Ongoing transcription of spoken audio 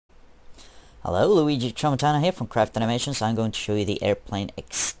Hello, Luigi Tramontana here from Craft Animations. I'm going to show you the airplane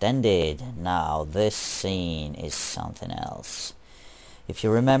extended. Now, this scene is something else. If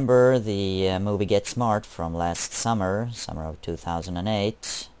you remember the movie Get Smart from last summer of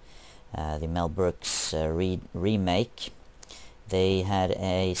 2008, the Mel Brooks remake, they had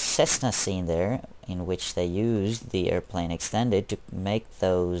a Cessna scene there in which they used the airplane extended to make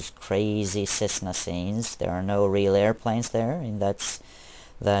those crazy Cessna scenes. There are no real airplanes there in that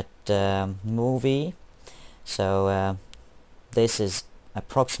movie, so this is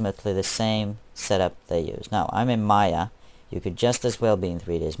approximately the same setup they use. Now, I'm in Maya. You could just as well be in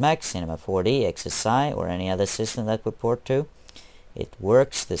 3ds Max, Cinema 4D, XSI, or any other system that we port to. It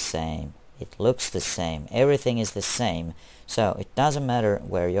works the same, it looks the same, everything is the same, so it doesn't matter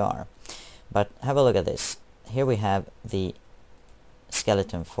where you are. But have a look at this. Here we have the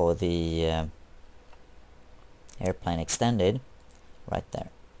skeleton for the airplane extended right there,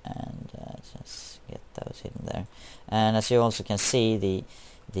 and just get those hidden there. And as you also can see,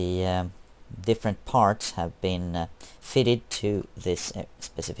 the different parts have been fitted to this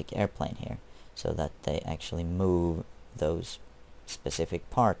specific airplane here, so that they actually move those specific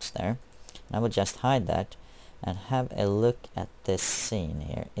parts there. And I will just hide that and have a look at this scene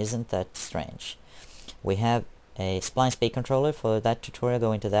here. Isn't that strange? We have a spline speed controller. For that tutorial,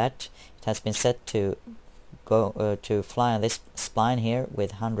 go into that. It has been set to go to fly on this spline here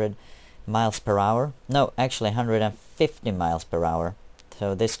with 100 miles per hour. No, actually 150 miles per hour.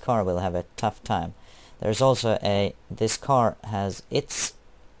 So this car will have a tough time. There's also this car has its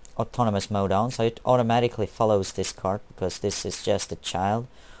autonomous mode on, so it automatically follows this cart because this is just a child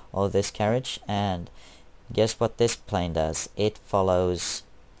of this carriage. And guess what this plane does? It follows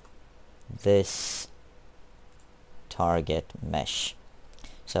this target mesh.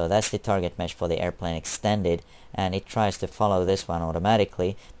 So that's the target mesh for the airplane extended, and it tries to follow this one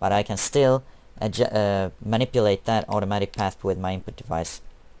automatically, but I can still manipulate that automatic path with my input device.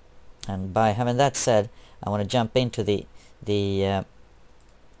 And by having that said, I want to jump into the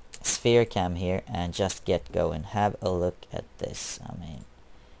sphere cam here and just get going. Have a look at this. I mean,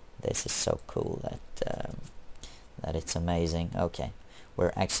 this is so cool that it's amazing. Okay,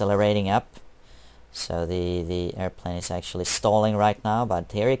 we're accelerating up. So the airplane is actually stalling right now,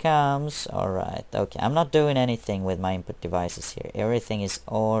 but here he comes. Alright, okay, I'm not doing anything with my input devices here. Everything is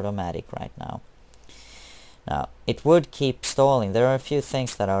automatic right now. Now, it would keep stalling. There are a few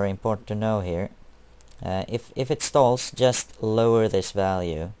things that are important to know here. If it stalls, just lower this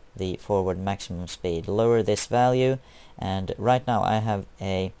value, the forward maximum speed. Lower this value, and right now I have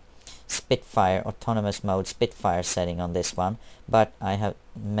a Spitfire, autonomous mode Spitfire setting on this one, but I have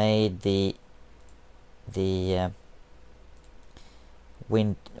made the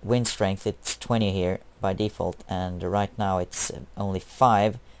wind strength, it's 20 here by default, and right now it's only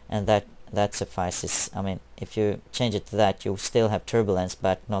 5, and that suffices. I mean, if you change it to that, you still have turbulence,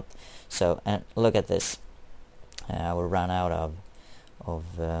 but not so. And look at this. I will run out of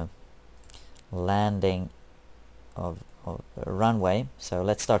landing of runway, so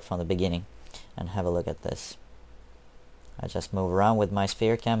let's start from the beginning and have a look at this. I just move around with my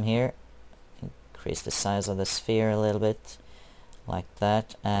sphere cam here, increase the size of the sphere a little bit like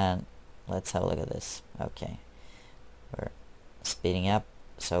that, and let's have a look at this. Okay, we're speeding up,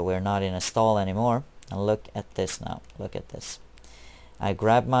 so we're not in a stall anymore. And look at this now. Look at this. I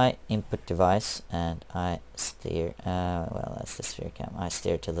grab my input device and I steer, well, that's the sphere cam. I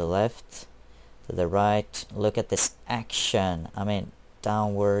steer to the left, to the right. Look at this action. I mean,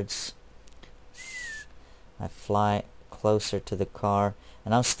 downwards. I fly closer to the car,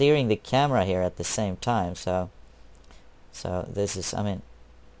 and I'm steering the camera here at the same time, so this is, I mean,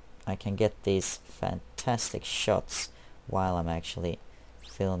 I can get these fantastic shots while I'm actually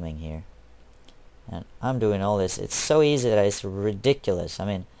filming here. And I'm doing all this. It's so easy that it's ridiculous. I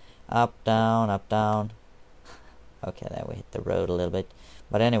mean, up, down, up, down. Okay, there we hit the road a little bit.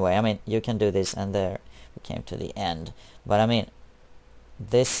 But anyway, I mean, you can do this, and there we came to the end. But I mean,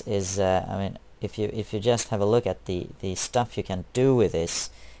 this is, I mean, if you just have a look at the stuff you can do with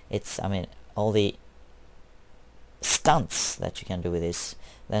this, it's, I mean, all the stunts that you can do with this,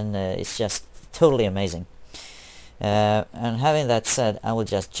 then it's just totally amazing. And having that said, I will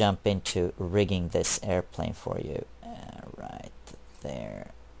just jump into rigging this airplane for you. Right there.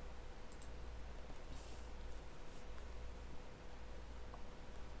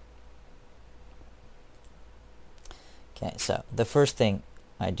 Okay, so the first thing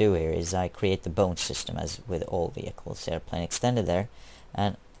I do here is I create the bone system, as with all vehicles. Airplane extended there,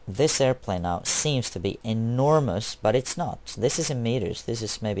 and this airplane now seems to be enormous, but it's not. This is in meters. This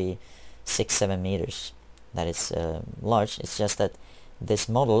is maybe 6-7 meters. That is large. It's just that this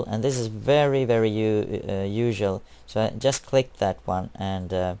model, and this is very usual, so I just click that one and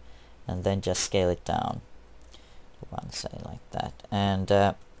then just scale it down to one, say like that. And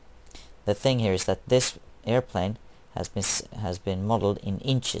the thing here is that this airplane has been modeled in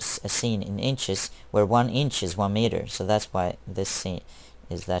inches, a scene in inches, where 1 inch is 1 meter, so that's why this scene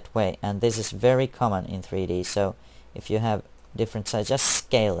is that way. And this is very common in 3D, so if you have different sizes, just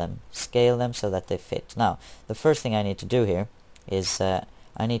scale them so that they fit. Now the first thing I need to do here is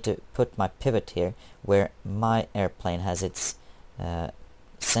I need to put my pivot here where my airplane has its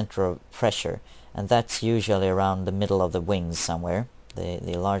center of pressure, and that's usually around the middle of the wings somewhere,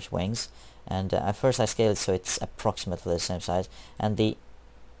 the large wings. And at first I scale it so it's approximately the same size, and the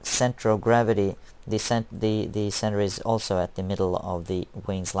center of gravity, the center is also at the middle of the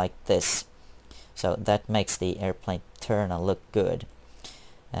wings like this, so that makes the airplane turn and look good.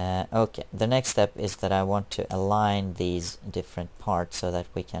 Okay, the next step is that I want to align these different parts so that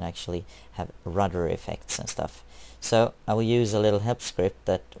we can actually have rudder effects and stuff. So I will use a little help script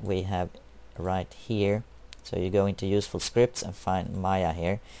that we have right here. So you go into useful scripts and find Maya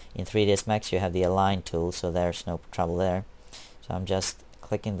here. In 3ds Max you have the align tool, so there's no trouble there. So I'm just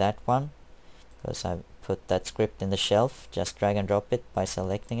clicking that one because I've put that script in the shelf. Just drag and drop it by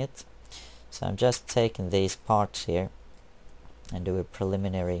selecting it. So I'm just taking these parts here and do a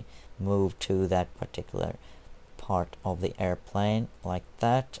preliminary move to that particular part of the airplane like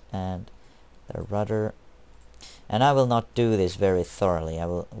that, and the rudder. And I will not do this very thoroughly, I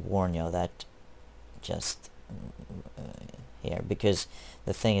will warn you that, just here, because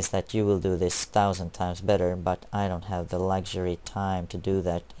the thing is that you will do this 1,000 times better, but I don't have the luxury time to do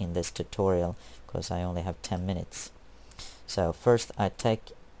that in this tutorial because I only have 10 minutes. So first I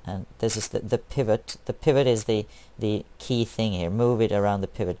take, and this is the pivot. The pivot is the key thing here. Move it around the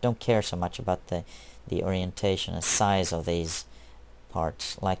pivot. Don't care so much about the orientation and size of these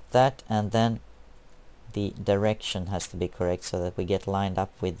parts like that, and then the direction has to be correct so that we get lined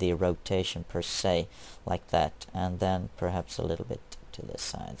up with the rotation per se, like that, and then perhaps a little bit to the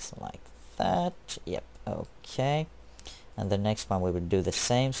sides like that. Yep, okay. And the next one we will do the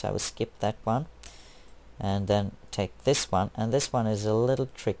same, so I will skip that one and then take this one, and this one is a little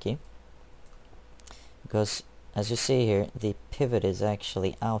tricky because as you see here the pivot is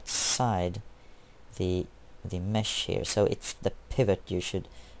actually outside the mesh here, so it's the pivot you should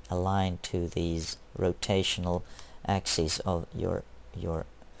align to these rotational axes of your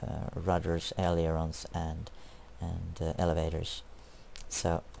rudders, ailerons and elevators.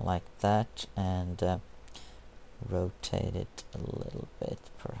 So like that, and rotate it a little bit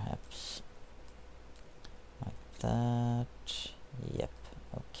perhaps like that. Yep,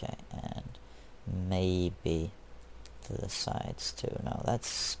 okay, and maybe to the sides too. No,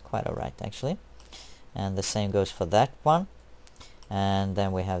 that's quite alright actually. And the same goes for that one. And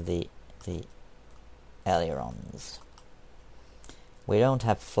then we have the ailerons. We don't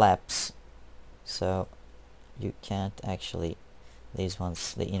have flaps, so you can't actually, these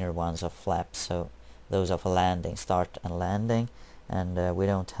ones, the inner ones are flaps, so those are for landing, start and landing, and we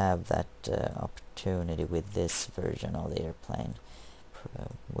don't have that opportunity with this version of the airplane.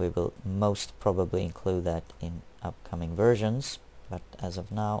 We will most probably include that in upcoming versions, but as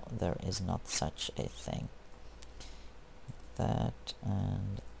of now there is not such a thing. That,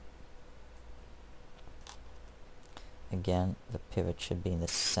 and again the pivot should be in the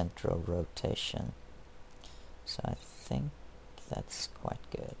center of rotation, so I think that's quite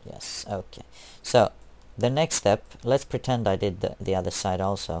good. Yes, okay. So the next step, let's pretend I did the other side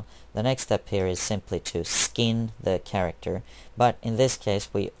also. The next step here is simply to skin the character, but in this case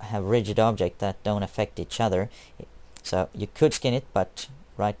we have rigid objects that don't affect each other, so you could skin it, but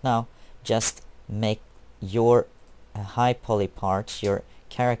right now just make your high poly parts, your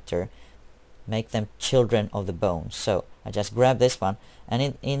character, make them children of the bone. So I just grab this one,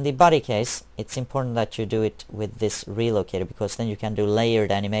 and in the body case it's important that you do it with this relocator, because then you can do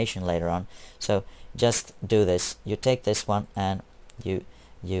layered animation later on. So just do this, you take this one and you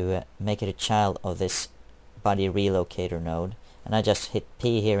make it a child of this body relocator node, and I just hit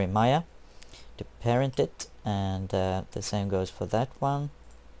P here in Maya to parent it, and the same goes for that one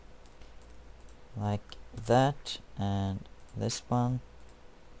like that, and this one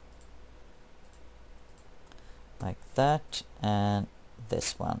like that, and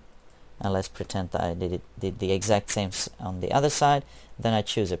this one. And let's pretend that I did the exact same on the other side. Then I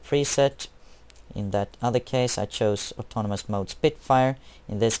choose a preset. In that other case I chose autonomous mode Spitfire.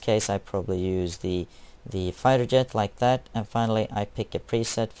 In this case I probably use the fighter jet like that, and finally I pick a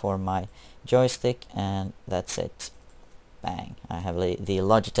preset for my joystick, and that's it. Bang, I have the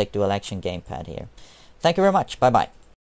Logitech dual action gamepad here. Thank you very much, bye bye.